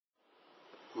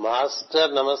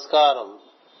Master నమస్కారం.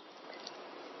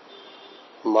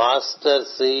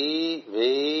 Master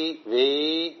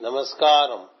వి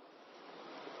నమస్కారం.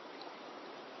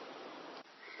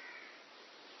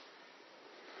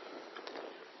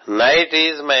 Night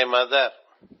is my mother.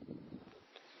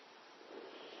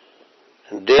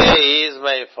 Day is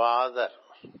my father.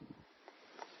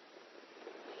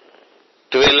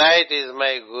 Twilight is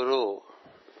my guru.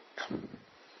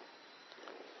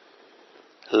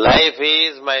 Life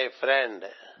is my friend.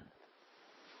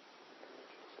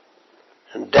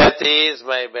 Death is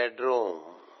my bedroom.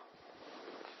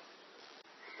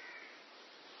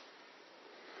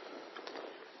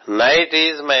 Night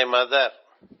is my mother.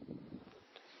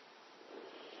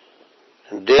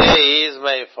 Day is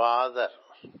my father.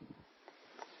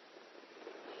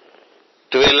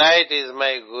 Twilight is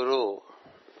my guru.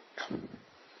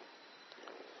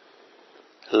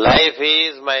 Life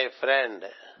is my friend.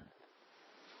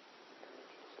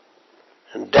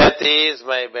 Death is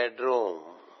my bedroom.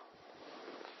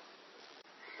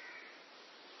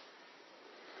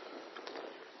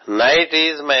 Night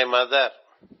is my mother.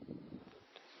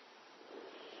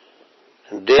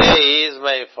 Day is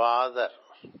my father.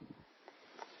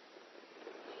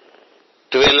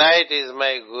 Twilight is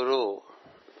my guru.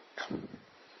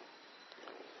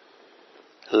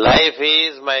 Life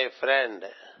is my friend.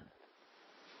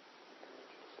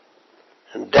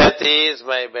 Death is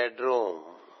my bedroom.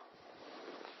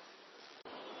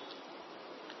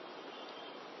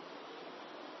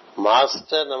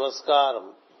 Master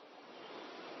నమస్కారం.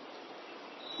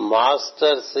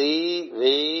 Master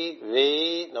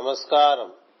వి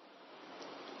నమస్కారం.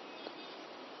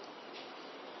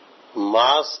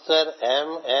 Master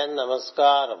MN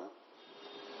నమస్కారం.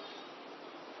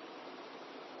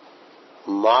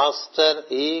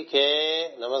 Master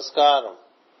ఈకే నమస్కారం.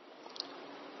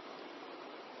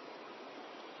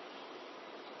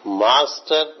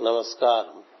 Master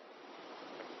నమస్కారం.